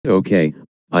Okay,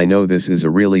 I know this is a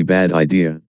really bad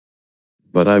idea.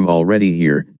 But I'm already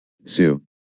here, Sue.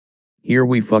 Here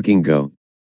we fucking go.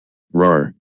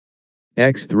 Rawr.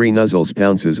 X3 Nuzzles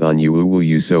pounces on you, ooh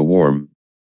you so warm.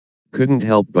 Couldn't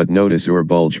help but notice your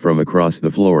bulge from across the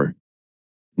floor.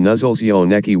 Nuzzles yo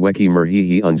necky wecky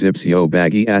merhehe unzips yo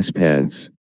baggy ass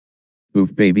pants.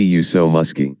 Oof baby you so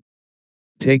musky.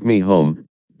 Take me home,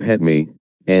 pet me,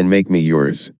 and make me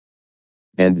yours.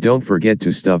 And don't forget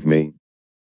to stuff me.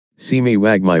 See me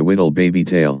wag my whittle baby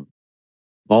tail.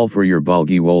 All for your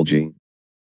bulgy wolgy.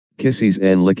 Kissies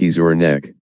and lickies or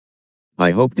neck.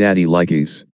 I hope daddy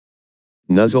likies.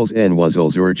 Nuzzles and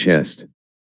wuzzles or chest.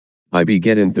 I be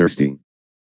gettin' thirsty.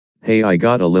 Hey I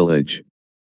got a lil itch.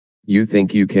 You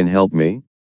think you can help me?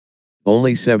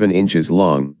 Only 7 inches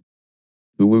long.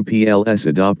 Ooh pls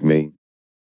adopt me.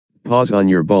 Pause on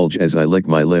your bulge as I lick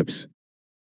my lips.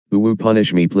 Ooh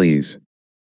punish me please.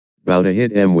 Bout to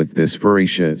hit with this furry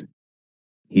shit.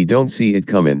 He don't see it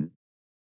comin'.